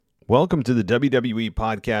Welcome to the WWE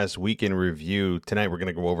Podcast Week in Review. Tonight we're going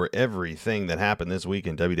to go over everything that happened this week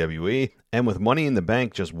in WWE. And with Money in the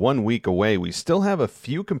Bank just 1 week away, we still have a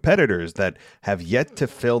few competitors that have yet to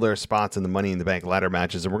fill their spots in the Money in the Bank ladder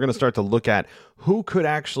matches. And we're going to start to look at who could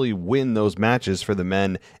actually win those matches for the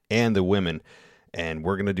men and the women. And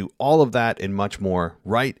we're going to do all of that and much more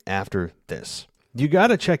right after this. You got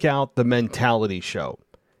to check out The Mentality Show.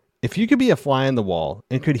 If you could be a fly on the wall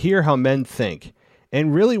and could hear how men think,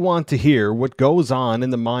 and really want to hear what goes on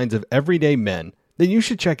in the minds of everyday men, then you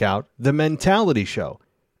should check out The Mentality Show.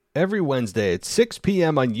 Every Wednesday at 6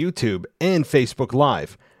 p.m. on YouTube and Facebook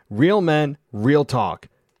Live. Real men, real talk.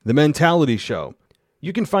 The Mentality Show.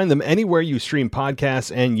 You can find them anywhere you stream podcasts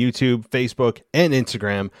and YouTube, Facebook, and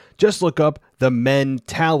Instagram. Just look up The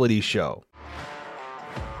Mentality Show.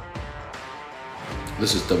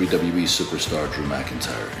 This is WWE superstar Drew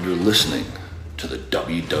McIntyre, and you're listening to the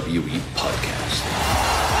WWE Podcast.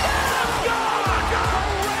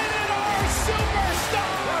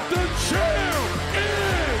 The champ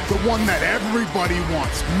is the one that everybody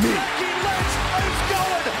wants, me. Becky Lynch is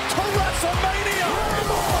going to WrestleMania.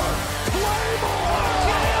 Claymore!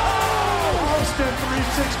 Austin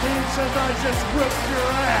 316 says I just whipped your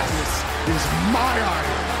ass. This is my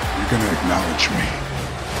idol. You're going to acknowledge me.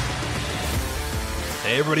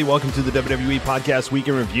 Hey everybody, welcome to the WWE Podcast Week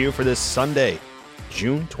in Review for this Sunday,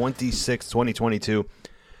 June 26, 2022.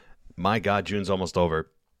 My God, June's almost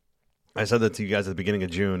over. I said that to you guys at the beginning of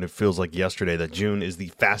June. It feels like yesterday that June is the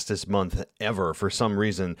fastest month ever. For some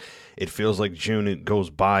reason, it feels like June goes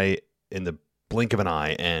by in the blink of an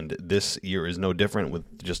eye, and this year is no different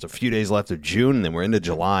with just a few days left of June, and then we're into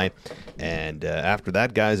July. And after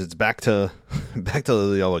that, guys, it's back to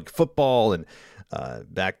like football and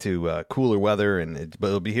back to cooler weather, but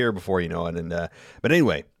it'll be here before you know it. But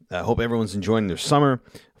anyway, I hope everyone's enjoying their summer.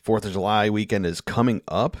 4th of July weekend is coming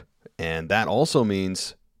up, and that also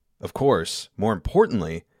means, of course,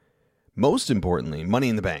 most importantly, Money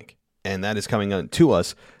in the Bank. And that is coming on to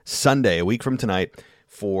us Sunday, a week from tonight,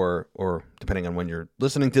 or depending on when you're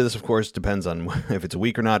listening to this, of course, depends on if it's a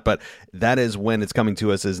week or not, but that is when it's coming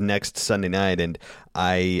to us, is next Sunday night, and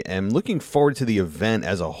I am looking forward to the event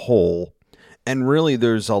as a whole. And really,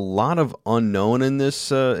 there's a lot of unknown in this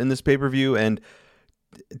pay-per-view, and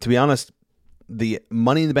to be honest, the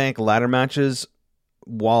Money in the Bank ladder matches,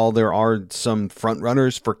 while there are some front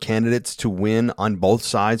runners for candidates to win on both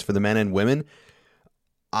sides for the men and women,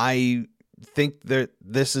 I think that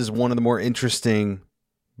this is one of the more interesting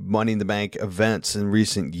Money in the Bank events in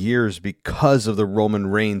recent years because of the Roman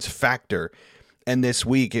Reigns factor. And this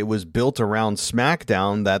week, it was built around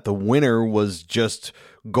SmackDown that the winner was just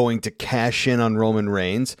going to cash in on Roman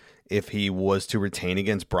Reigns if he was to retain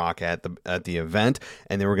against Brock at the event,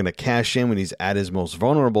 and they were going to cash in when he's at his most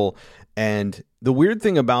vulnerable. And the weird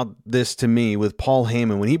thing about this to me with Paul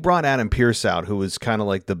Heyman, when he brought Adam Pearce out, who was kind of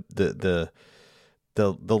like the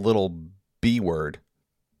little B word,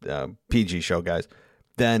 PG show guys,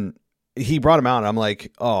 then he brought him out, and I'm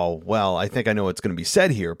like, oh well, I think I know what's going to be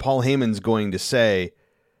said here. Paul Heyman's going to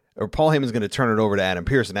turn it over to Adam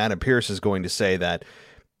Pearce, and Adam Pearce is going to say that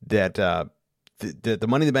the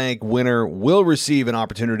Money in the Bank winner will receive an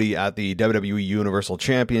opportunity at the WWE Universal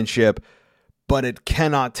Championship, but it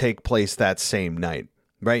cannot take place that same night,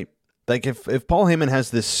 right? Like if Paul Heyman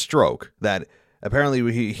has this stroke that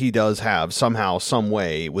apparently he does have somehow, some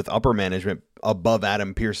way with upper management above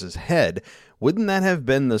Adam Pearce's head, wouldn't that have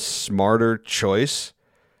been the smarter choice,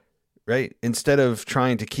 right? Instead of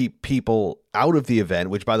trying to keep people out of the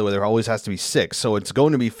event, which by the way, there always has to be 6, so it's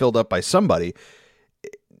going to be filled up by somebody.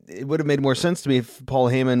 It would have made more sense to me if Paul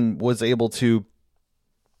Heyman was able to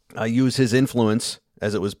use his influence,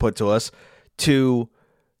 as it was put to us, to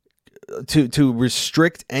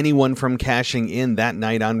restrict anyone from cashing in that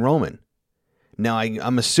night on Roman. Now,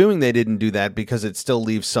 I'm assuming they didn't do that because it still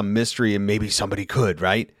leaves some mystery, and maybe somebody could,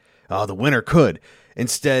 right? The winner could,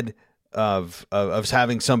 instead of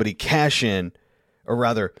having somebody cash in, or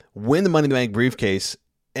rather win the Money in the Bank briefcase.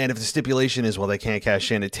 And if the stipulation is, well, they can't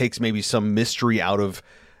cash in, it takes maybe some mystery out of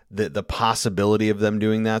the possibility of them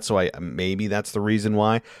doing that. So maybe that's the reason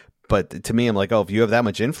why. But to me, I'm like, oh, if you have that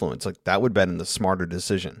much influence, like that would have been the smarter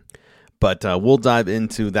decision. But we'll dive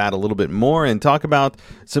into that a little bit more and talk about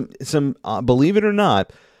some believe it or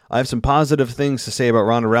not, I have some positive things to say about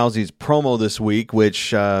Ronda Rousey's promo this week,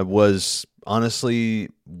 which was honestly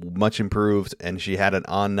much improved, and she had an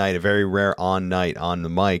on night, a very rare on night on the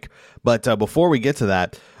mic. But before we get to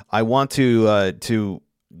that, I want to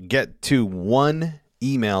get to one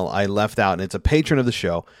email I left out, and it's a patron of the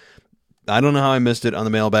show. I don't know how I missed it on the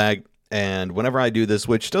mailbag, and whenever I do this,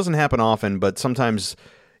 which doesn't happen often, but sometimes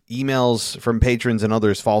emails from patrons and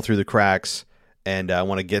others fall through the cracks, and I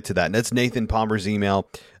want to get to that. And that's Nathan Palmer's email.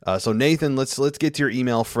 So Nathan, let's get to your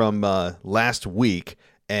email from last week,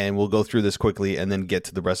 and we'll go through this quickly and then get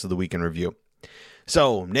to the rest of the week in review.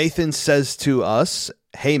 So Nathan says to us,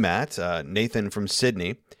 "Hey Matt," Nathan from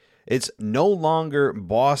Sydney, "it's no longer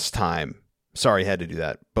boss time. Sorry, I had to do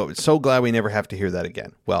that, but so glad we never have to hear that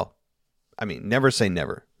again." Well, I mean, never say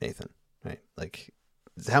never, Nathan, right? Like,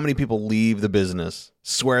 how many people leave the business,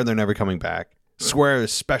 swear they're never coming back, swear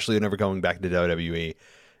especially they're never coming back to WWE,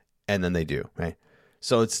 and then they do, right?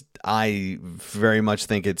 So I very much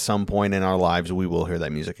think at some point in our lives we will hear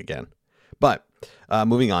that music again. But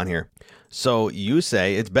moving on here. So you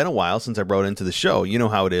say, "It's been a while since I wrote into the show. You know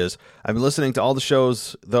how it is. I've been listening to all the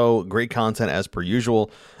shows, though. Great content as per usual.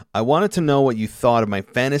 I wanted to know what you thought of my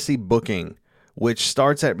fantasy booking, which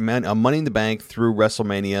starts at Money in the Bank through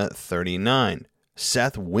WrestleMania 39.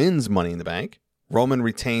 Seth wins Money in the Bank. Roman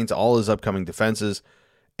retains all his upcoming defenses.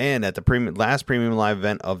 And at the last Premium Live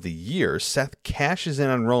event of the year, Seth cashes in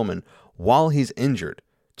on Roman while he's injured.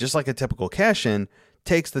 Just like a typical cash-in,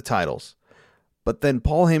 takes the titles. But then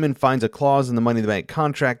Paul Heyman finds a clause in the Money in the Bank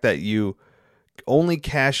contract that you only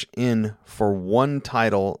cash in for one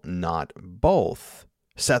title, not both.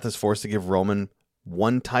 Seth is forced to give Roman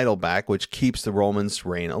one title back, which keeps the Roman's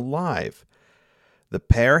reign alive. The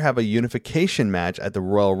pair have a unification match at the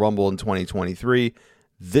Royal Rumble in 2023.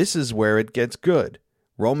 This is where it gets good.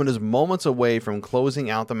 Roman is moments away from closing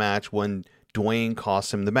out the match when Dwayne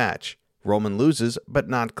costs him the match. Roman loses, but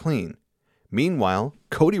not clean. Meanwhile,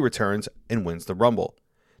 Cody returns and wins the Rumble.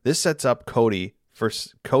 This sets up Cody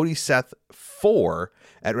Seth 4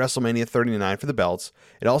 at WrestleMania 39 for the belts.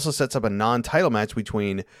 It also sets up a non-title match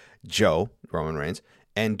between Joe, Roman Reigns,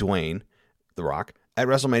 and Dwayne, The Rock, at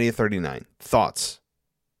WrestleMania 39. Thoughts?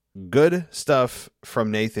 Good stuff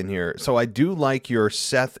from Nathan here. So I do like your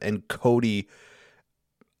Seth and Cody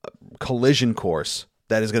collision course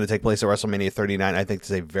that is going to take place at WrestleMania 39. I think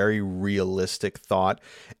it's a very realistic thought.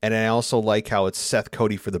 And I also like how it's Seth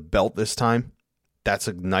Cody for the belt this time. That's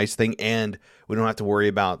a nice thing. And we don't have to worry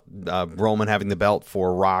about Roman having the belt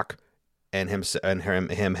for Rock and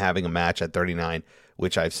him having a match at 39,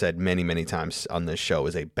 which I've said many, many times on this show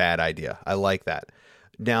is a bad idea. I like that.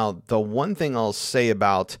 Now, the one thing I'll say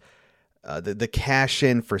about the cash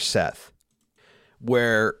in for Seth,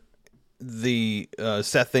 where the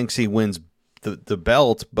Seth thinks he wins the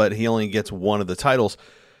belt, but he only gets one of the titles.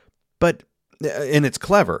 And it's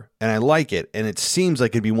clever, and I like it, and it seems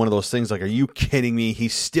like it'd be one of those things like, are you kidding me?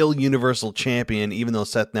 He's still Universal Champion, even though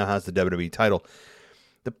Seth now has the WWE title.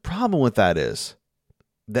 The problem with that is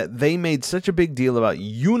that they made such a big deal about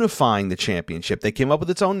unifying the championship. They came up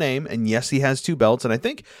with its own name, and yes, he has two belts, and I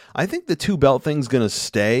think the two belt thing's going to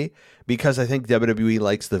stay because I think WWE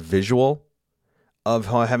likes the visual of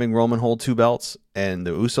having Roman hold two belts and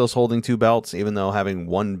the Usos holding two belts, even though having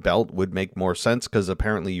one belt would make more sense because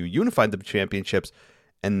apparently you unified the championships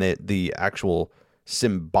and the actual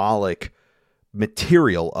symbolic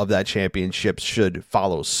material of that championship should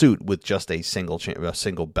follow suit with just a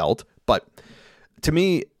single belt. But to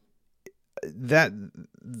me, while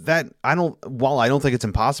I don't think it's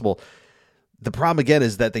impossible, the problem again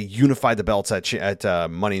is that they unified the belts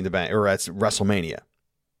at Money in the Bank or at WrestleMania.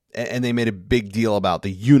 And they made a big deal about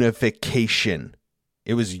the unification.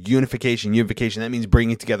 It was unification. That means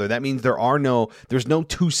bringing it together. That means there's no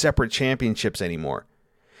two separate championships anymore.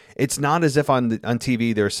 It's not as if on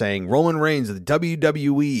TV they're saying Roman Reigns, the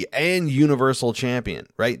WWE and Universal Champion,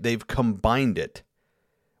 right? They've combined it.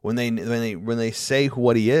 When they say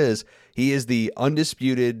what he is the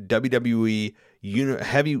undisputed WWE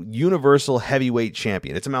Universal Heavyweight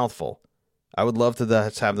Champion. It's a mouthful. I would love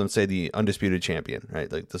to have them say the Undisputed Champion,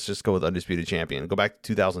 right? Like, let's just go with Undisputed Champion. Go back to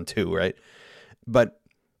 2002, right? But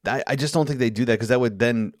I just don't think they do that because that would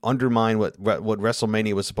then undermine what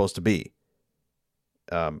WrestleMania was supposed to be.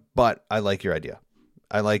 But I like your idea.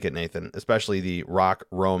 I like it, Nathan, especially the Rock,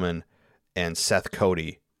 Roman, and Seth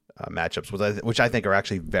Cody matchups, which I think are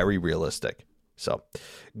actually very realistic. So,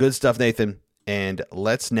 good stuff, Nathan. And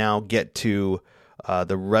let's now get to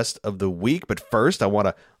the rest of the week. But first, I want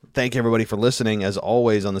to thank everybody for listening, as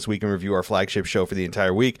always, on this Week in Review, our flagship show for the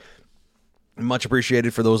entire week. Much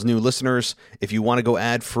appreciated for those new listeners. If you want to go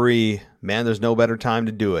ad-free, man, there's no better time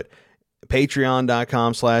to do it.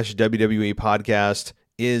 Patreon.com/WWE podcast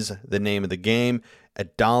is the name of the game.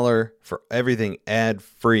 $1 for everything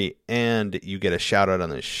ad-free, and you get a shout-out on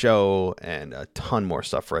this show and a ton more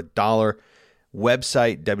stuff for $1.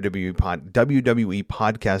 Website,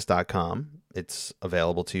 WWEpodcast.com. It's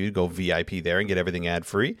available to you. Go VIP there and get everything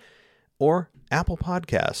ad-free. Or Apple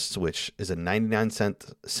Podcasts, which is a 99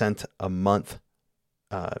 cent a month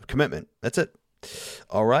commitment. That's it.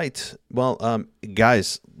 All right. Well,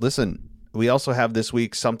 guys, listen, we also have this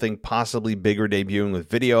week something possibly bigger debuting with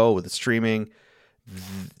video, with the streaming.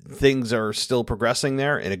 Things are still progressing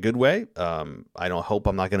there in a good way. I don't hope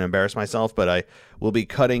I'm not going to embarrass myself, but I will be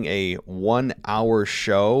cutting a 1-hour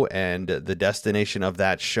show, and the destination of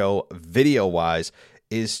that show, video-wise,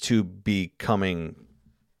 is to be coming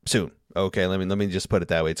soon. Okay, let me just put it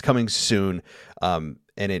that way. It's coming soon, and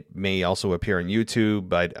it may also appear on YouTube,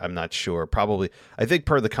 but I'm not sure. Probably, I think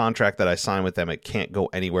per the contract that I signed with them, it can't go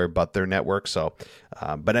anywhere but their network. So,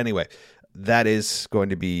 but anyway, that is going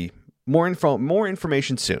to be more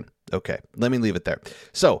information soon. Okay, let me leave it there.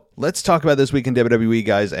 So let's talk about this week in WWE,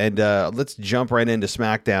 guys, and let's jump right into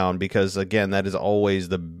SmackDown, because again, that is always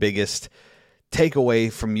the biggest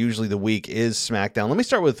takeaway from usually the week is SmackDown. Let me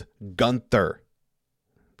start with Gunther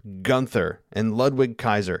and Ludwig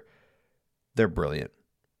Kaiser. They're brilliant.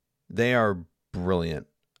 They are brilliant.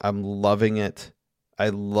 I'm loving it. I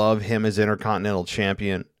love him as Intercontinental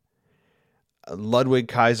Champion. Ludwig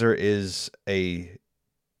Kaiser is a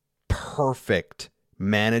perfect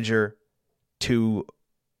manager to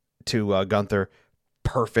Gunther.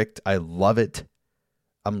 Perfect. I love it.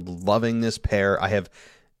 I'm loving this pair. I have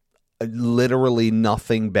literally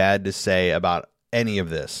nothing bad to say about any of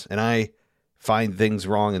this. And I find things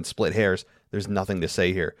wrong and split hairs. There's nothing to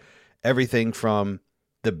say here. Everything from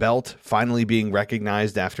the belt finally being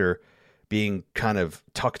recognized after being kind of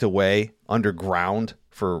tucked away underground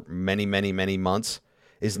for many, many, many months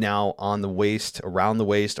is now on the waist, around the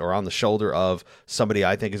waist, or on the shoulder of somebody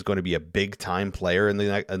I think is going to be a big-time player in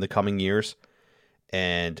the coming years.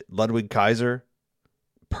 And Ludwig Kaiser,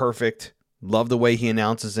 perfect. Love the way he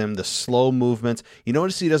announces him, the slow movements. You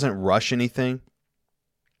notice he doesn't rush anything.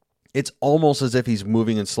 It's almost as if he's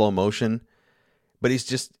moving in slow motion, but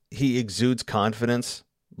he exudes confidence.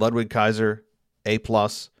 Ludwig Kaiser, A+.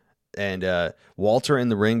 And Walter in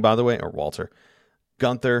the ring, by the way,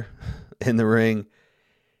 Gunther in the ring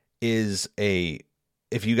is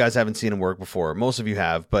if you guys haven't seen him work before, most of you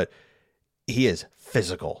have, but he is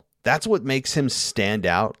physical. That's what makes him stand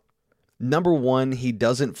out. Number one, he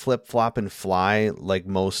doesn't flip-flop and fly like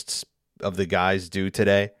most of the guys do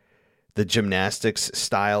today, the gymnastics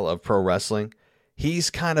style of pro wrestling.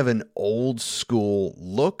 He's kind of an old school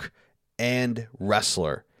look and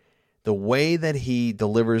wrestler. The way that he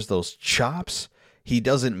delivers those chops, he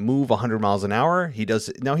doesn't move 100 miles an hour. He does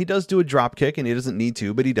do a drop kick, and he doesn't need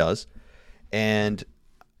to, but he does. And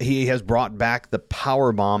he has brought back the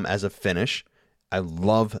power bomb as a finish. I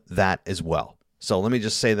love that as well. So let me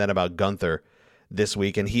just say that about Gunther this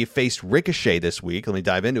week. And he faced Ricochet this week. Let me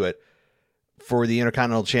dive into it. For the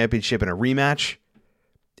Intercontinental Championship in a rematch.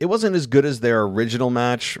 It wasn't as good as their original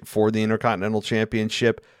match for the Intercontinental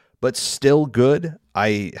Championship, but still good.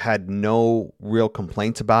 I had no real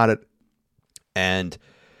complaints about it. And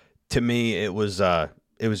to me, it was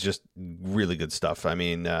just really good stuff. I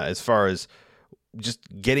mean, as far as just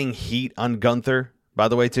getting heat on Gunther, by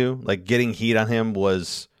the way, too, like getting heat on him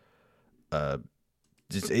was,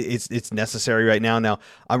 it's necessary right now. Now,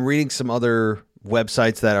 I'm reading some other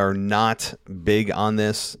websites that are not big on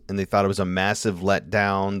this, and they thought it was a massive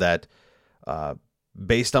letdown that,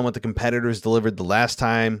 based on what the competitors delivered the last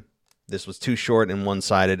time, this was too short and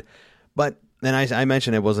one-sided. But then I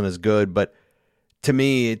mentioned it wasn't as good, but to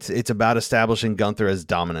me, it's about establishing Gunther as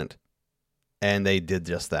dominant, and they did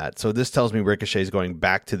just that. So this tells me Ricochet is going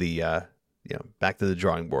back to the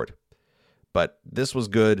drawing board. But this was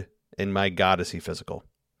good, and my God, is he physical.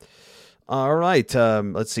 All right,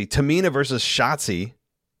 let's see. Tamina versus Shotzi.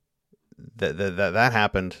 That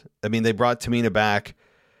happened. I mean, they brought Tamina back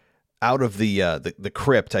out of the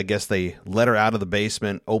crypt. I guess they let her out of the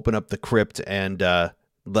basement, open up the crypt, and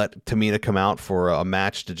let Tamina come out for a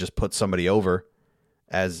match to just put somebody over,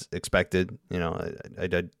 as expected. You know,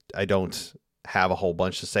 I don't have a whole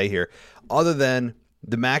bunch to say here, other than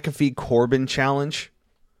the McAfee Corbin challenge.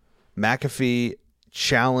 McAfee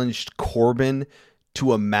challenged Corbin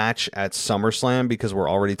to a match at SummerSlam, because we're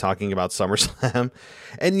already talking about SummerSlam.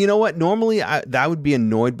 And you know what? Normally, I would be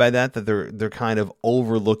annoyed by that they're kind of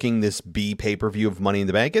overlooking this B pay-per-view of Money in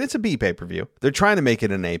the Bank. And it's a B pay-per-view. They're trying to make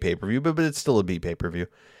it an A pay-per-view, but it's still a B pay-per-view.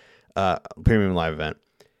 Premium live event.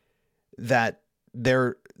 That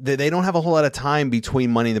they don't have a whole lot of time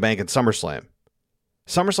between Money in the Bank and SummerSlam.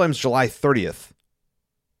 SummerSlam's July 30th.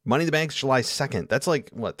 Money in the Bank's July 2nd. That's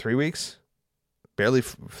like, what, 3 weeks? Barely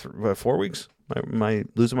 4 weeks? Am I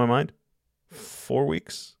losing my mind? 4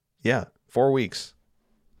 weeks? Yeah, 4 weeks.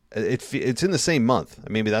 It's in the same month.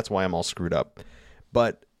 Maybe that's why I'm all screwed up.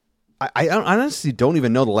 But I honestly don't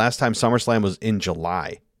even know the last time SummerSlam was in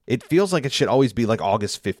July. It feels like it should always be like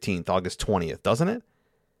August 15th, August 20th, doesn't it?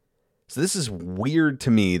 So this is weird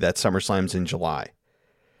to me that SummerSlam's in July.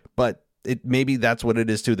 But maybe that's what it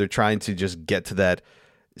is too. They're trying to just get to that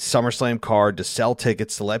SummerSlam card to sell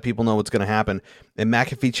tickets, to let people know what's going to happen. And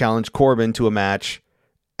McAfee challenged Corbin to a match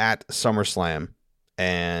at SummerSlam.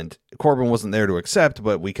 And Corbin wasn't there to accept,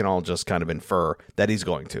 but we can all just kind of infer that he's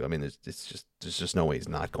going to. I mean, there's just no way he's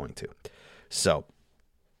not going to. So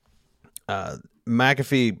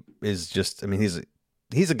McAfee is just, I mean,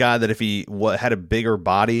 he's a guy that if he had a bigger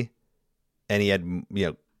body and he had,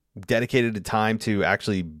 dedicated the time to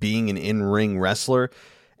actually being an in-ring wrestler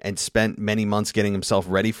and spent many months getting himself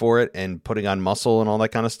ready for it and putting on muscle and all that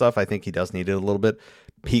kind of stuff, I think he does need it a little bit.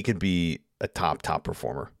 He could be a top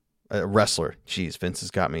performer, a wrestler. Jeez, Vince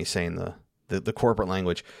has got me saying the corporate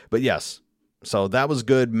language. But yes, so that was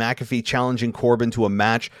good. McAfee challenging Corbin to a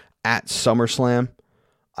match at SummerSlam.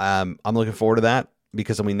 I'm looking forward to that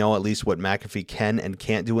because we know at least what McAfee can and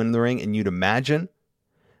can't do in the ring, and you'd imagine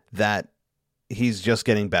that he's just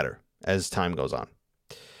getting better as time goes on.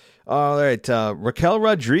 All right, Raquel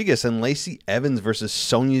Rodriguez and Lacey Evans versus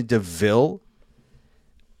Sonya Deville.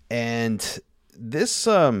 And this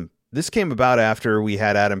came about after we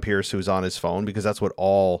had Adam Pearce, who was on his phone, because that's what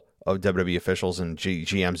all of WWE officials and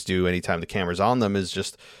GMs do anytime the camera's on them, is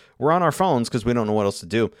just, we're on our phones because we don't know what else to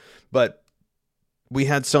do. But we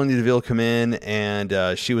had Sonya Deville come in,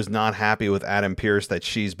 and she was not happy with Adam Pearce, that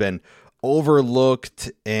she's been overlooked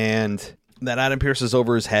and that Adam Pearce is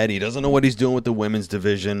over his head. He doesn't know what he's doing with the women's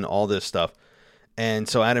division, all this stuff. And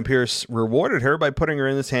so Adam Pearce rewarded her by putting her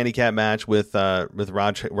in this handicap match with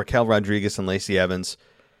Raquel Rodriguez and Lacey Evans.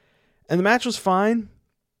 And the match was fine.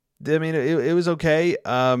 I mean, it was okay.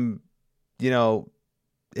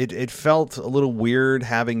 It felt a little weird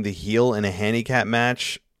having the heel in a handicap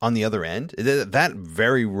match on the other end. That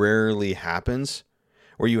very rarely happens,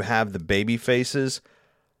 where you have the baby faces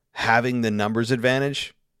having the numbers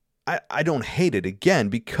advantage. I don't hate it, again,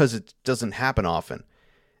 because it doesn't happen often.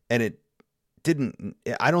 And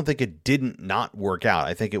I don't think it didn't not work out.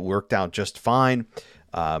 I think it worked out just fine.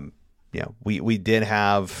 We did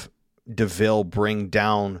have Deville bring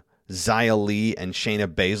down Xia Li and Shayna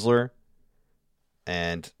Baszler.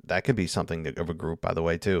 And that could be something of a group, by the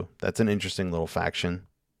way, too. That's an interesting little faction.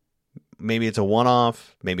 Maybe it's a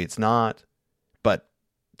one-off. Maybe it's not. But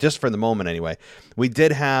just for the moment, anyway, we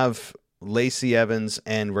did have Lacey Evans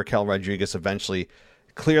and Raquel Rodriguez eventually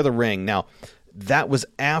clear the ring. Now, that was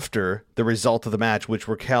after the result of the match, which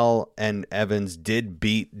Raquel and Evans did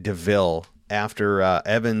beat Deville after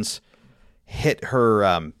Evans hit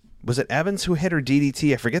her. Was it Evans who hit her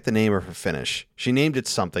DDT? I forget the name of her finish. She named it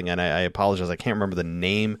something, and I apologize. I can't remember the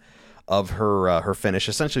name of her finish.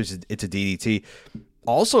 Essentially, it's a DDT.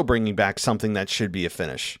 Also bringing back something that should be a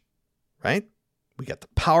finish, right? We got the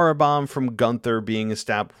power bomb from Gunther being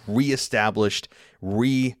reestablished,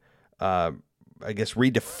 redefined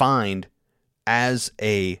as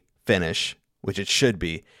a finish, which it should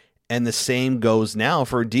be. And the same goes now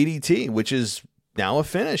for DDT, which is now a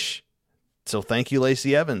finish. So thank you,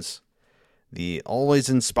 Lacey Evans. The always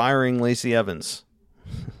inspiring Lacey Evans.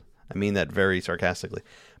 I mean that very sarcastically.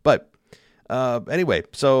 But anyway,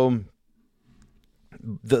 so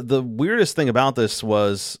the weirdest thing about this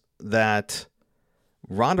was that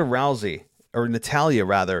Natalya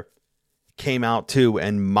rather, came out too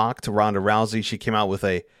and mocked Ronda Rousey. She came out with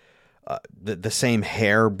the same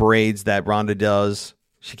hair braids that Ronda does.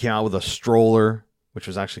 She came out with a stroller, which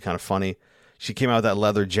was actually kind of funny. She came out with that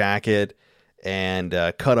leather jacket and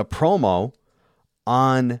cut a promo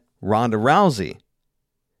on Ronda Rousey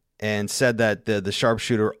and said that the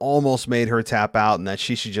sharpshooter almost made her tap out and that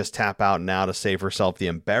she should just tap out now to save herself the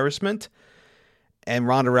embarrassment. And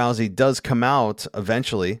Ronda Rousey does come out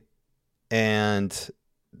eventually. And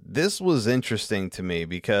this was interesting to me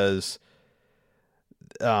because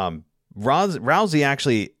Rousey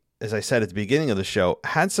actually, as I said at the beginning of the show,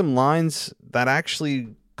 had some lines that actually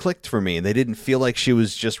clicked for me. They didn't feel like she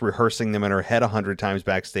was just rehearsing them in her head 100 times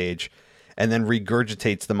backstage and then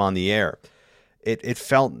regurgitates them on the air. It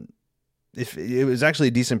was actually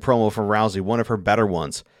a decent promo for Rousey, one of her better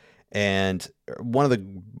ones. And one of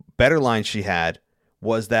the better lines she had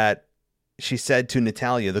was that she said to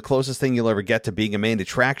Natalya, "The closest thing you'll ever get to being a main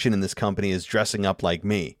attraction in this company is dressing up like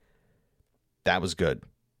me." That was good.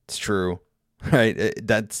 It's true, right?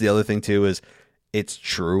 That's the other thing too, is it's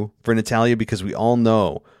true for Natalya, because we all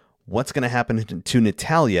know what's going to happen to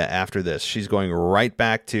Natalya after this. She's going right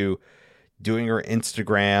back to doing her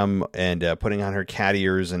Instagram and putting on her cat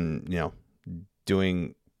ears and,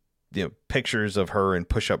 doing, pictures of her in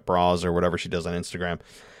push-up bras or whatever she does on Instagram.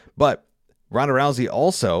 But Ronda Rousey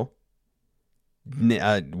also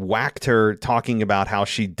whacked her talking about how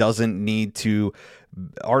she doesn't need to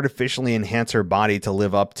artificially enhance her body to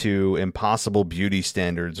live up to impossible beauty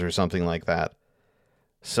standards or something like that.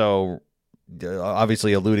 So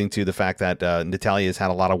obviously alluding to the fact that Natalya has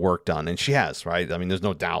had a lot of work done, and she has, right? I mean, there's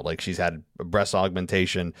no doubt. Like, she's had breast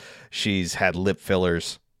augmentation, she's had lip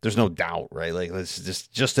fillers. There's no doubt, right? Like, it's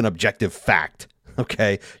just an objective fact.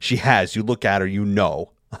 Okay, she has. You look at her, you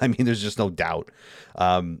know. I mean, there's just no doubt.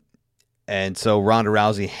 And so Ronda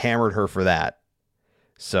Rousey hammered her for that.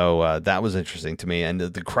 So that was interesting to me. And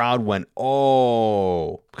the crowd went,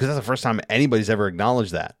 oh, because that's the first time anybody's ever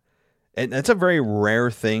acknowledged that. And that's a very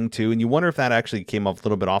rare thing, too. And you wonder if that actually came up a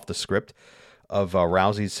little bit off the script of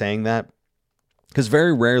Rousey saying that. Because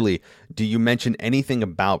very rarely do you mention anything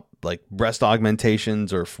about like breast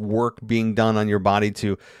augmentations or work being done on your body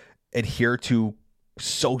to adhere to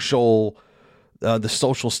the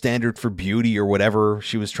social standard for beauty or whatever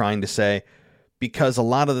she was trying to say. Because a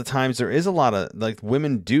lot of the times there is a lot of, like,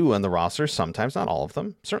 women do on the roster, sometimes, not all of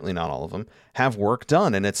them, certainly not all of them, have work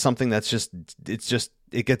done. And it's something that's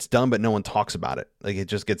it gets done, but no one talks about it. Like, it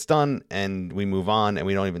just gets done and we move on and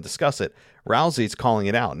we don't even discuss it. Rousey's calling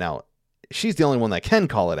it out. Now, she's the only one that can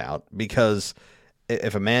call it out, because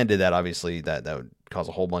if a man did that, obviously that would cause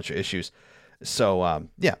a whole bunch of issues. So,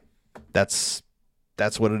 yeah, that's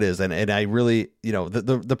what it is. And I really,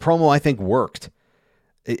 the promo, I think, worked.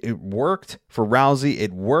 It worked for Rousey.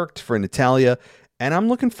 It worked for Natalya. And I'm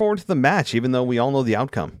looking forward to the match, even though we all know the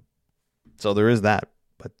outcome. So there is that.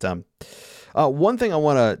 But one thing I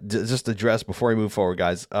want to just address before we move forward,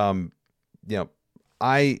 guys. There's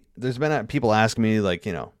been people ask me, like,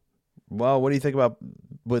 well, what do you think about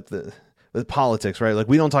with politics, right? Like,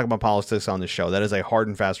 we don't talk about politics on this show. That is a hard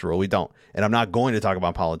and fast rule. We don't. And I'm not going to talk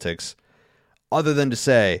about politics other than to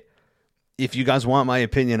say, if you guys want my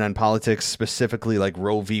opinion on politics, specifically like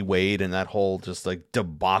Roe v. Wade and that whole just like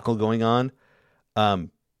debacle going on,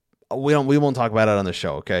 we won't talk about it on the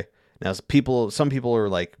show. Okay. Now, some people are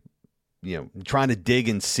like, trying to dig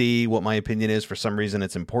and see what my opinion is. For some reason,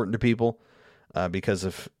 it's important to people because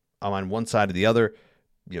if I'm on one side or the other,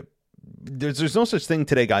 there's no such thing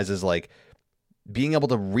today, guys, as like being able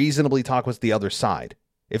to reasonably talk with the other side.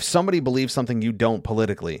 If somebody believes something you don't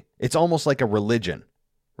politically, it's almost like a religion,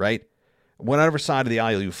 right? Whatever side of the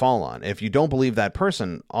aisle you fall on. If you don't believe that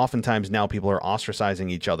person, oftentimes now people are ostracizing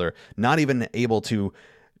each other, not even able to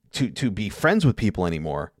be friends with people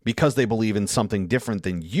anymore because they believe in something different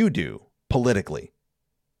than you do politically.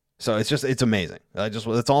 So it's amazing. That's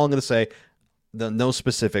all I'm going to say. No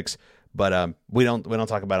specifics, but we don't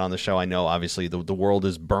talk about it on the show. I know obviously the world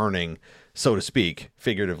is burning, so to speak,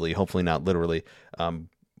 figuratively, hopefully not literally,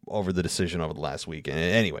 over the decision over the last week. And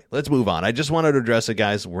anyway, let's move on. I just wanted to address it,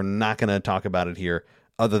 guys. We're not going to talk about it here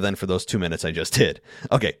other than for those 2 minutes I just did.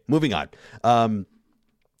 Okay, moving on.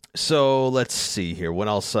 So let's see here. What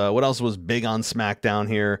else was big on SmackDown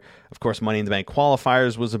here? Of course, Money in the Bank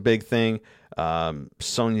qualifiers was a big thing.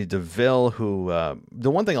 Sonya Deville, who,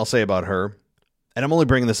 the one thing I'll say about her, and I'm only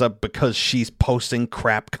bringing this up because she's posting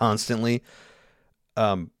crap constantly.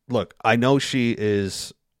 Look, I know she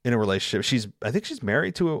is in a relationship. I think she's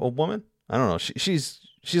married to a woman. I don't know. She's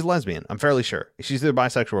lesbian. I'm fairly sure she's either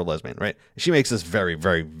bisexual or lesbian, right? She makes this very,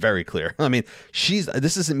 very, very clear. I mean,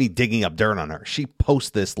 this isn't me digging up dirt on her. She posts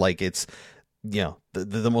this like it's,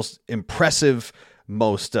 the most impressive,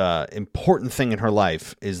 most important thing in her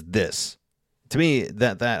life is this. To me,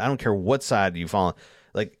 that I don't care what side you fall on.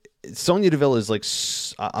 Like, Sonya Deville is like,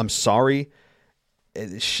 I'm sorry.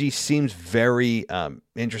 She seems very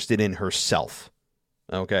interested in herself.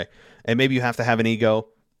 Okay. And maybe you have to have an ego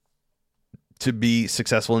to be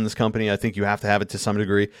successful in this company. I think you have to have it to some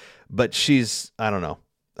degree, but I don't know.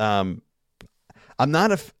 I'm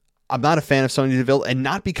not a fan of Sonya Deville, and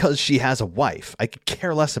not because she has a wife. I could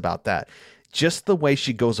care less about that. Just the way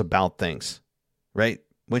she goes about things, right?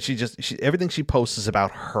 When everything she posts is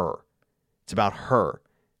about her. It's about her.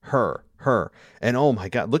 And oh my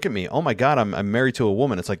God, look at me. Oh my God, I'm married to a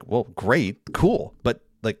woman. It's like, well, great, cool. But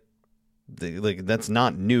like that's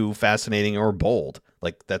not new, fascinating, or bold.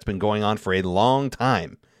 Like, that's been going on for a long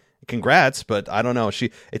time. Congrats, but I don't know.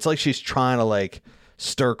 It's like she's trying to like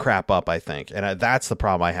stir crap up, I think. And that's the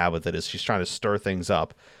problem I have with it, is she's trying to stir things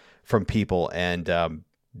up from people. And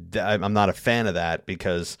I'm not a fan of that,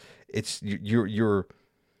 because you're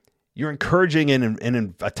encouraging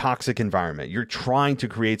in a toxic environment. You're trying to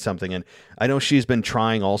create something. And I know she's been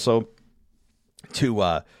trying also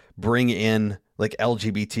to bring in like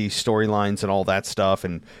LGBT storylines and all that stuff.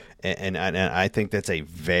 And I think that's a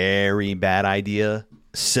very bad idea,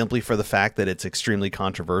 simply for the fact that it's extremely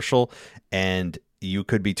controversial, and you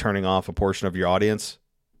could be turning off a portion of your audience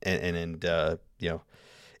and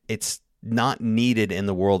it's not needed in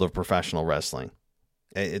the world of professional wrestling.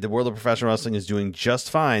 The world of professional wrestling is doing just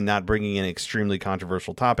fine, not bringing in extremely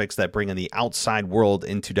controversial topics that bring in the outside world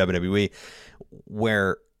into WWE,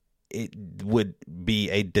 where it would be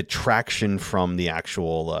a detraction from the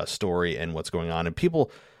actual story and what's going on. And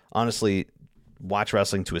people honestly watch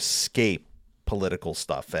wrestling to escape political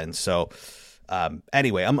stuff. And so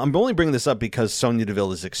anyway, I'm only bringing this up because Sonya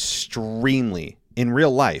Deville is extremely, in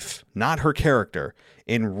real life, not her character,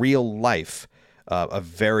 in real life, a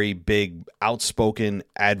very big, outspoken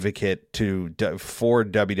advocate for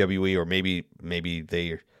WWE, or maybe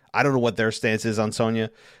they, I don't know what their stance is on Sonya,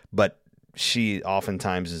 but she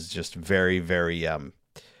oftentimes is just very, very,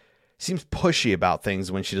 seems pushy about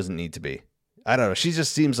things when she doesn't need to be. I don't know. She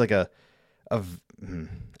just seems like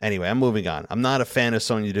anyway, I'm moving on. I'm not a fan of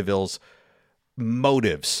Sonya Deville's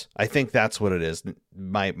motives. I think that's what it is.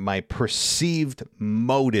 My perceived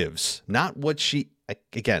motives, not what she,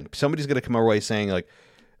 again, somebody's going to come our way saying like,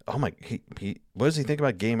 oh my, what does he think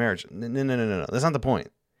about gay marriage? No. That's not the point.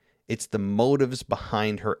 It's the motives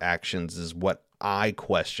behind her actions is what I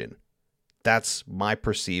question. That's my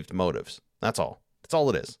perceived motives. That's all. That's all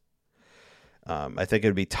it is. I think it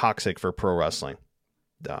would be toxic for pro wrestling.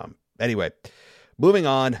 Anyway, moving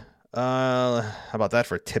on. How about that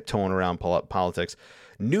for tiptoeing around politics?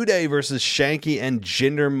 New Day versus Shanky and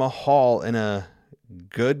Jinder Mahal in a,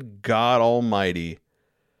 good God Almighty,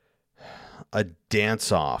 a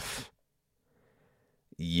dance-off.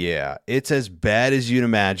 Yeah, it's as bad as you'd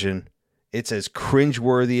imagine. It's as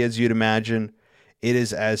cringeworthy as you'd imagine. It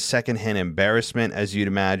is as secondhand embarrassment as you'd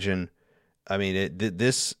imagine. I mean,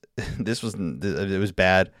 this was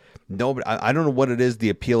bad. No, but I don't know what it is, the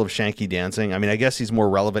appeal of Shanky dancing. I mean, I guess he's more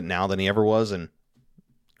relevant now than he ever was, and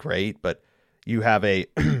great, but you have a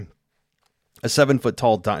 7-foot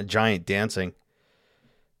tall giant dancing.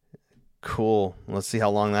 Cool. Let's see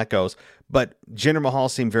how long that goes. But Jinder Mahal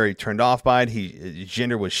seemed very turned off by it.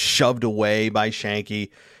 Jinder was shoved away by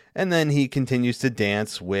Shanky, and then he continues to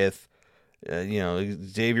dance with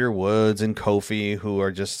Xavier Woods and Kofi, who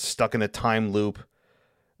are just stuck in a time loop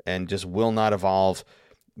and just will not evolve.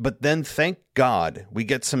 But then, thank God, we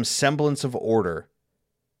get some semblance of order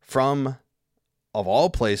from, of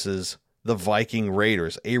all places, the Viking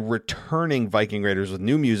Raiders, a returning Viking Raiders with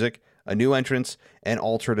new music, a new entrance, and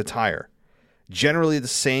altered attire. Generally the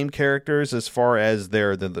same characters as far as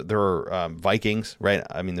they're Vikings, right?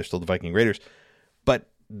 I mean, they're still the Viking Raiders, but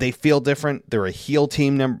they feel different. They're a heel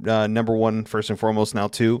team, number one, first and foremost, now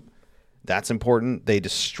too. That's important. They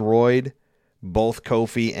destroyed both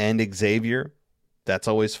Kofi and Xavier. That's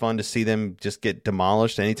always fun to see them just get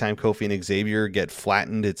demolished. Anytime Kofi and Xavier get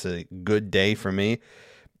flattened, it's a good day for me.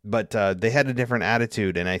 But they had a different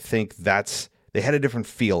attitude, and I think they had a different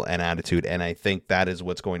feel and attitude, and I think that is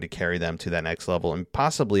what's going to carry them to that next level and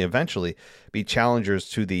possibly eventually be challengers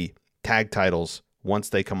to the tag titles once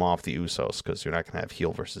they come off the Usos, because you're not going to have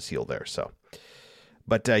heel versus heel there. So,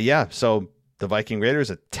 but so the Viking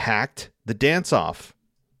Raiders attacked the dance-off.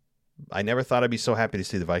 I never thought I'd be so happy to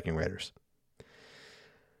see the Viking Raiders.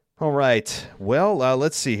 All right. Well,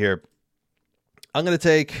 let's see here. Let's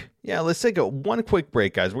take one quick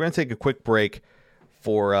break, guys. We're going to take a quick break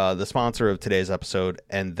for the sponsor of today's episode,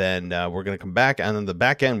 and then we're going to come back. And on the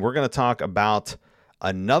back end, we're going to talk about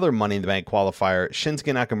another Money in the Bank qualifier,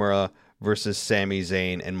 Shinsuke Nakamura versus Sami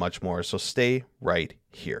Zayn, and much more. So stay right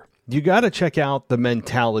here. You got to check out The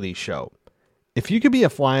Mentality Show. If you could be a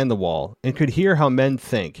fly on the wall and could hear how men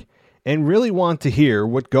think and really want to hear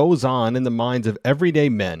what goes on in the minds of everyday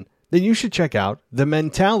men, then you should check out The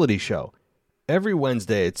Mentality Show. Every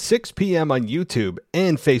Wednesday at 6 p.m. on YouTube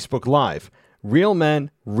and Facebook Live. Real men,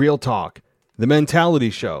 real talk. The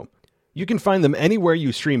Mentality Show. You can find them anywhere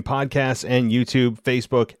you stream podcasts and YouTube,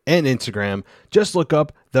 Facebook, and Instagram. Just look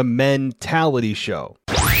up The Mentality Show.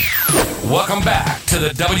 Welcome back to the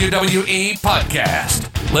WWE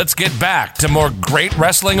Podcast. Let's get back to more great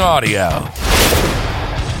wrestling audio.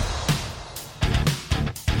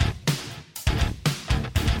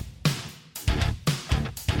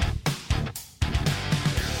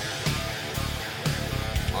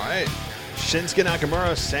 Shinsuke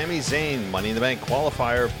Nakamura, Sami Zayn, Money in the Bank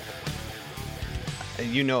qualifier.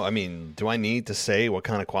 Do I need to say what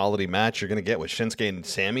kind of quality match you're going to get with Shinsuke and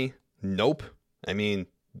Sami? Nope. I mean,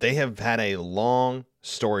 they have had a long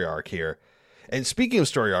story arc here. And speaking of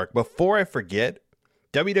story arc, before I forget,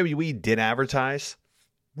 WWE did advertise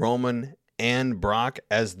Roman and Brock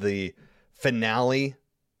as the finale.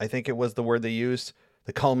 I think it was the word they used.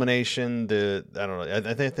 The culmination,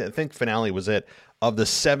 I think finale was it, of the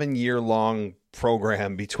 7-year-long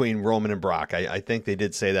program between Roman and Brock. I think they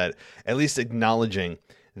did say that, at least acknowledging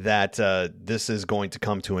that this is going to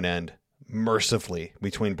come to an end mercifully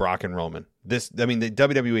between Brock and Roman. The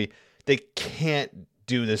WWE, they can't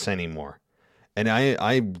do this anymore. And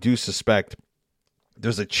I do suspect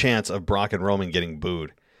there's a chance of Brock and Roman getting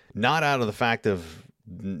booed. Not out of the fact of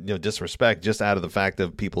disrespect, just out of the fact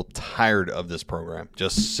of people tired of this program.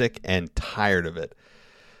 Just sick and tired of it.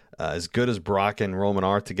 As good as Brock and Roman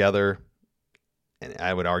are together, and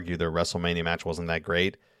I would argue their WrestleMania match wasn't that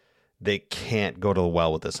great, they can't go to the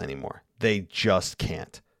well with this anymore. They just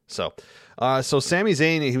can't. So Sami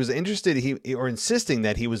Zayn, he was interested, or insisting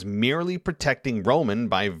that he was merely protecting Roman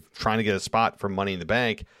by trying to get a spot for Money in the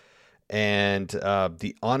Bank. And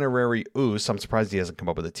the honorary Uce, I'm surprised he hasn't come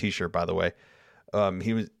up with a t-shirt, by the way.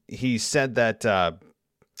 He said that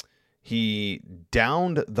he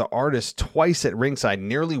downed the artist twice at ringside,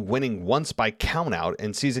 nearly winning once by countout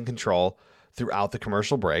and seizing control throughout the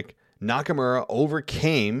commercial break. Nakamura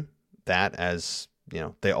overcame that, as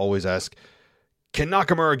they always ask, can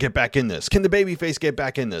Nakamura get back in this? Can the babyface get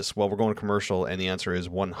back in this? Well, we're going to commercial, and the answer is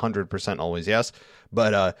 100% always yes.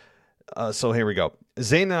 But so here we go.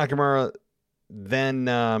 Zayn and Nakamura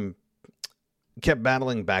then kept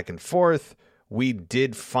battling back and forth. We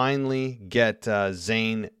did finally get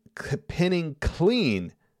Zayn pinning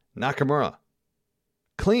clean Nakamura.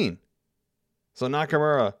 Clean. So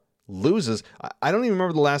Nakamura loses. I don't even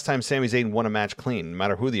remember the last time Sami Zayn won a match clean, no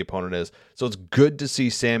matter who the opponent is. So it's good to see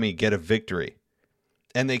Sami get a victory.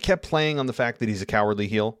 And they kept playing on the fact that he's a cowardly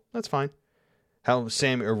heel. That's fine. How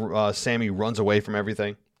Sami runs away from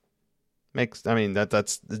everything.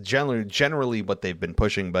 That's generally what they've been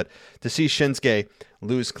pushing. But to see Shinsuke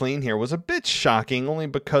lose clean here was a bit shocking, only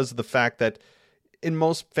because of the fact that in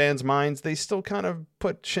most fans' minds, they still kind of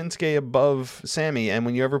put Shinsuke above Sami. And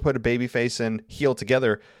when you ever put a babyface and heel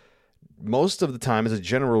together, most of the time, as a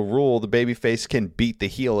general rule, the babyface can beat the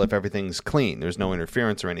heel if everything's clean. There's no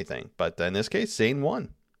interference or anything. But in this case, Zayn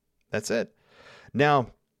won. That's it.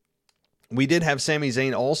 Now, we did have Sami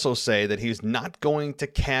Zayn also say that he's not going to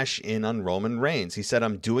cash in on Roman Reigns. He said,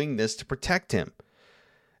 I'm doing this to protect him.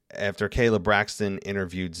 After Kayla Braxton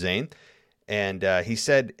interviewed Zayn. And he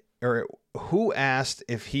said, or who asked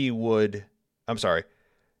if he would,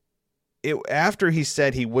 after he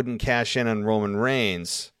said he wouldn't cash in on Roman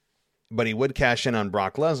Reigns, but he would cash in on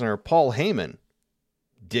Brock Lesnar, Paul Heyman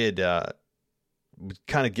did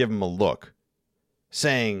kind of give him a look,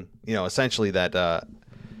 saying, essentially that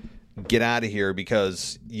get out of here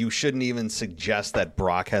because you shouldn't even suggest that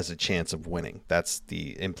Brock has a chance of winning. That's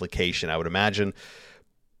the implication, I would imagine.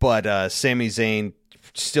 But Sami Zayn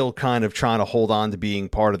still kind of trying to hold on to being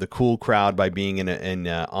part of the cool crowd by being an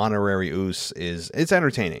honorary Uce. It's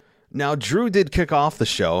entertaining. Now, Drew did kick off the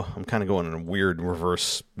show. I'm kind of going in a weird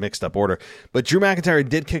reverse mixed up order. But Drew McIntyre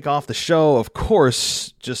did kick off the show, of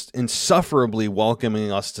course, just insufferably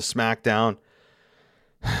welcoming us to SmackDown.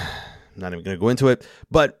 I'm not even going to go into it.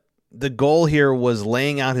 But the goal here was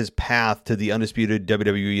laying out his path to the undisputed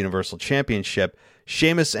WWE Universal Championship.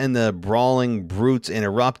 Sheamus and the Brawling Brutes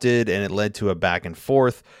interrupted, and it led to a back and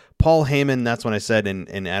forth. Paul Heyman, that's when I said,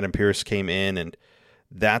 and Adam Pearce came in, and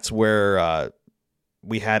that's where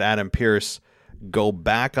we had Adam Pearce go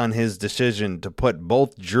back on his decision to put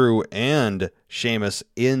both Drew and Sheamus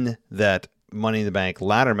in that Money in the Bank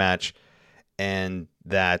ladder match, and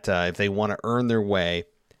that if they want to earn their way,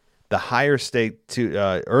 the higher stake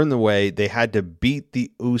to earn the way, they had to beat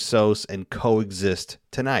the Usos and coexist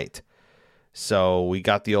tonight. So we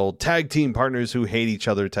got the old tag team partners who hate each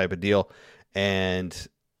other type of deal, and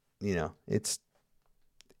it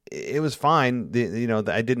was fine.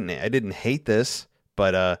 I didn't hate this.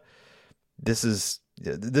 But this is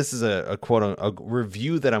a quote, a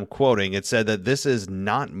review that I'm quoting. It said that this is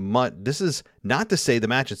not much. This is not to say the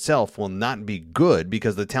match itself will not be good,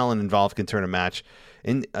 because the talent involved can turn the match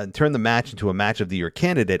into a match of the year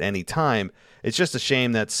candidate any time. It's just a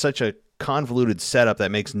shame that such a convoluted setup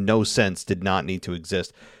that makes no sense did not need to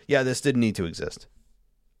exist. Yeah, this didn't need to exist.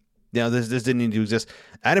 This didn't need to exist.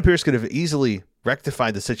 Adam Pearce could have easily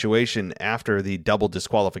rectified the situation after the double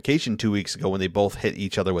disqualification 2 weeks ago when they both hit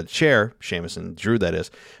each other with a chair, Sheamus and Drew, that is,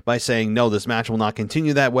 by saying, no, this match will not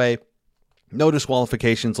continue that way. No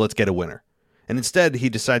disqualifications, let's get a winner. And instead, he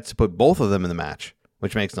decides to put both of them in the match,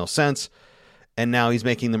 which makes no sense. And now he's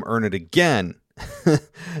making them earn it again.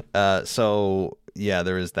 So, yeah,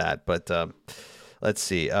 there is that. But let's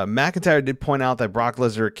see. McIntyre did point out that Brock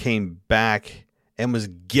Lesnar came back and was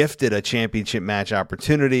gifted a championship match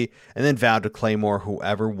opportunity, and then vowed to Claymore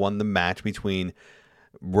whoever won the match between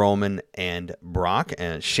Roman and Brock.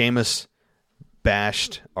 And Sheamus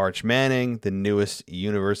bashed Arch Manning, the newest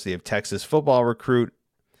University of Texas football recruit.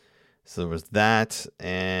 So there was that.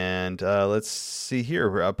 And let's see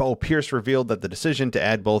here. Pierce revealed that the decision to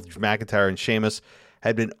add both McIntyre and Sheamus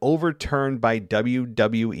had been overturned by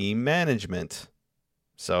WWE management.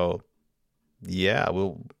 So, yeah,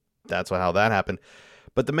 that's how that happened.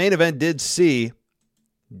 But the main event did see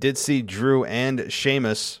Drew and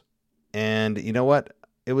Sheamus, and you know what?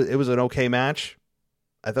 It was an okay match.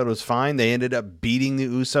 I thought it was fine. They ended up beating the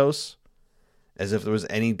Usos, as if there was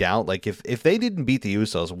any doubt. Like, if they didn't beat the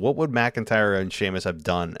Usos, what would McIntyre and Sheamus have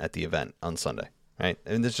done at the event on Sunday? Right?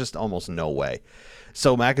 And there's just almost no way.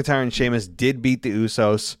 So McIntyre and Sheamus did beat the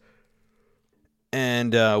Usos.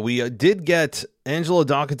 And we did get Angelo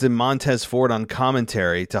Dawkins and Montez Ford on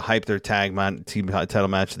commentary to hype their team title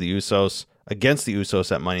match of the Usos against the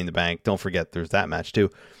Usos at Money in the Bank. Don't forget, there's that match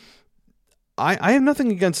too. I have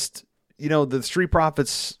nothing against, the Street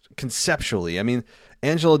Profits conceptually. I mean,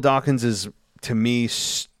 Angelo Dawkins is, to me,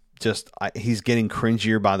 just he's getting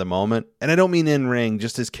cringier by the moment. And I don't mean in ring,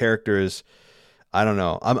 just his character is, I don't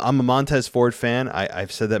know. I'm a Montez Ford fan.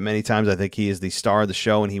 I've said that many times. I think he is the star of the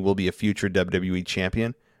show, and he will be a future WWE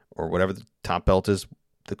champion, or whatever the top belt is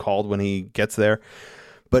called when he gets there.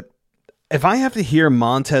 But if I have to hear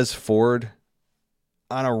Montez Ford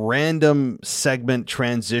on a random segment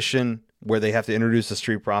transition where they have to introduce the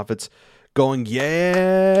Street Profits going,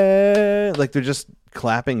 yeah, like they're just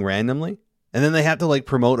clapping randomly, and then they have to like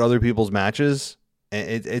promote other people's matches,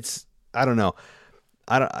 and it's I don't know.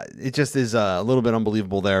 It just is a little bit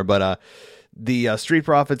unbelievable there, but the Street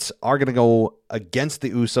Profits are going to go against the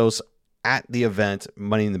Usos at the event,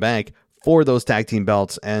 Money in the Bank, for those tag team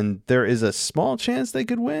belts, and there is a small chance they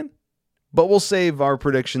could win, but we'll save our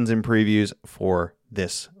predictions and previews for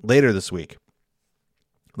later this week.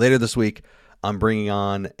 Later this week, I'm bringing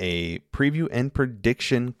on a preview and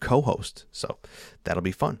prediction co-host, so that'll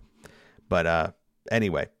be fun. But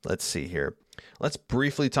anyway, let's see here. Let's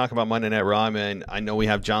briefly talk about Monday Night Raw. I know we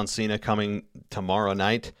have John Cena coming tomorrow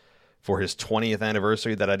night for his 20th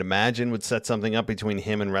anniversary that I'd imagine would set something up between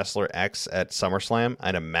him and Wrestler X at SummerSlam.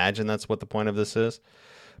 I'd imagine that's what the point of this is.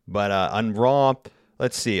 But on Raw,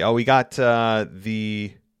 let's see. We got a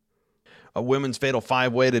women's fatal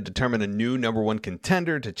 5-way to determine a new number one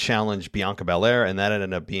contender to challenge Bianca Belair, and that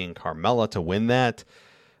ended up being Carmella to win that.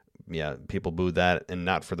 Yeah, people booed that, and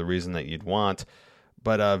not for the reason that you'd want.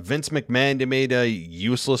 But Vince McMahon made a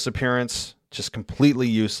useless appearance, just completely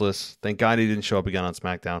useless. Thank God he didn't show up again on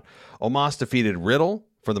SmackDown. Omos defeated Riddle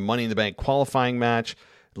for the Money in the Bank qualifying match.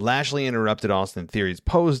 Lashley interrupted Austin Theory's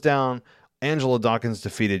pose down. Angelo Dawkins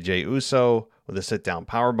defeated Jey Uso with a sit-down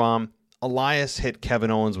powerbomb. Elias hit Kevin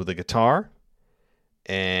Owens with a guitar.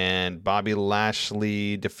 And Bobby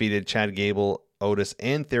Lashley defeated Chad Gable, Otis,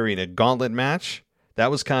 and Theory in a gauntlet match. That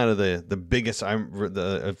was kind of the biggest,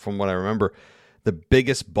 from what I remember, the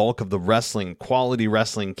biggest bulk of the wrestling, quality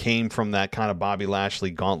wrestling, came from that kind of Bobby Lashley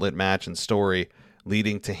gauntlet match and story,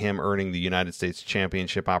 leading to him earning the United States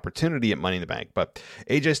Championship opportunity at Money in the Bank. But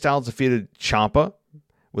AJ Styles defeated Ciampa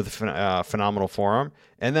with a phenomenal forearm.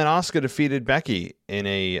 And then Asuka defeated Becky in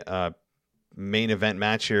a main event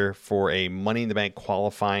match here for a Money in the Bank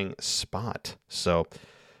qualifying spot. So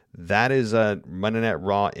that is Monday Night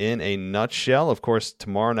Raw in a nutshell. Of course,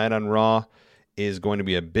 tomorrow night on Raw is going to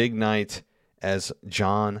be a big night as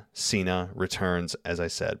John Cena returns, as I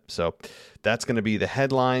said. So that's going to be the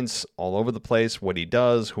headlines all over the place. What he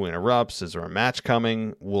does, who interrupts, is there a match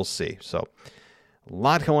coming? We'll see. So a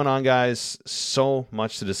lot going on, guys. So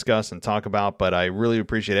much to discuss and talk about, but I really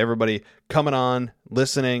appreciate everybody coming on,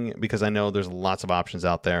 listening, because I know there's lots of options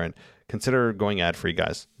out there, and consider going ad-free,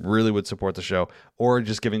 guys. Really would support the show, or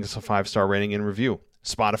just giving us a 5-star rating and review.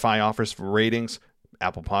 Spotify offers for ratings.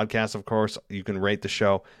 Apple Podcasts, of course, you can rate the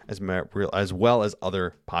show as well as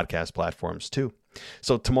other podcast platforms too.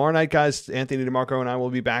 So tomorrow night, guys, Anthony DeMarco and I will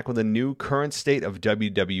be back with a new current state of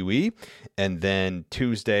WWE. And then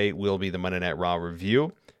Tuesday will be the Monday Night Raw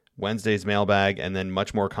review. Wednesday's mailbag, and then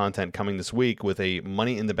much more content coming this week with a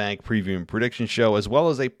Money in the Bank preview and prediction show, as well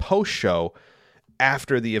as a post show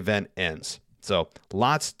after the event ends. So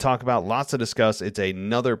lots to talk about, lots to discuss. It's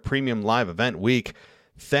another premium live event week.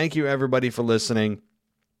 Thank you, everybody, for listening.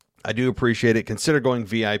 I do appreciate it. Consider going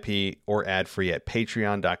VIP or ad-free at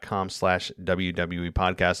patreon.com/WWE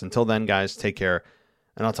podcast. Until then, guys, take care,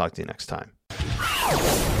 and I'll talk to you next time.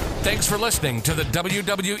 Thanks for listening to the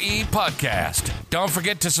WWE Podcast. Don't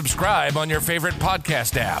forget to subscribe on your favorite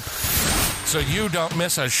podcast app so you don't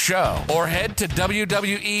miss a show, or head to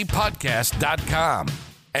WWEpodcast.com.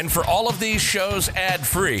 And for all of these shows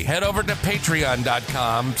ad-free, head over to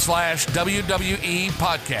patreon.com/WWE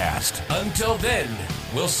Podcast. Until then,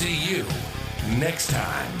 we'll see you next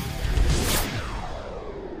time.